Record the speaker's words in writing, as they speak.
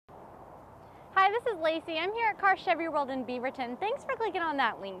Hi, this is Lacey. I'm here at Car Chevy World in Beaverton. Thanks for clicking on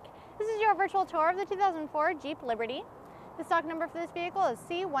that link. This is your virtual tour of the 2004 Jeep Liberty. The stock number for this vehicle is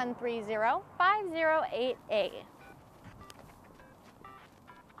C130508A.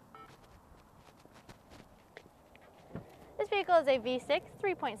 This vehicle is a V6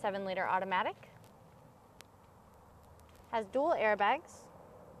 3.7 liter automatic. Has dual airbags.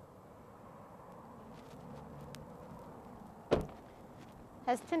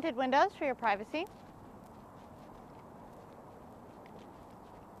 Has tinted windows for your privacy.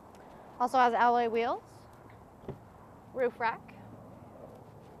 Also has alloy wheels, roof rack.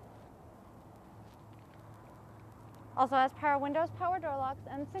 Also has power windows, power door locks,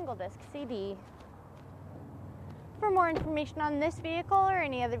 and single disc CD. For more information on this vehicle or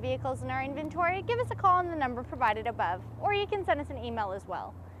any other vehicles in our inventory, give us a call on the number provided above, or you can send us an email as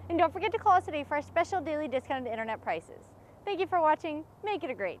well. And don't forget to call us today for our special daily discounted internet prices. Thank you for watching. Make it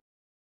a great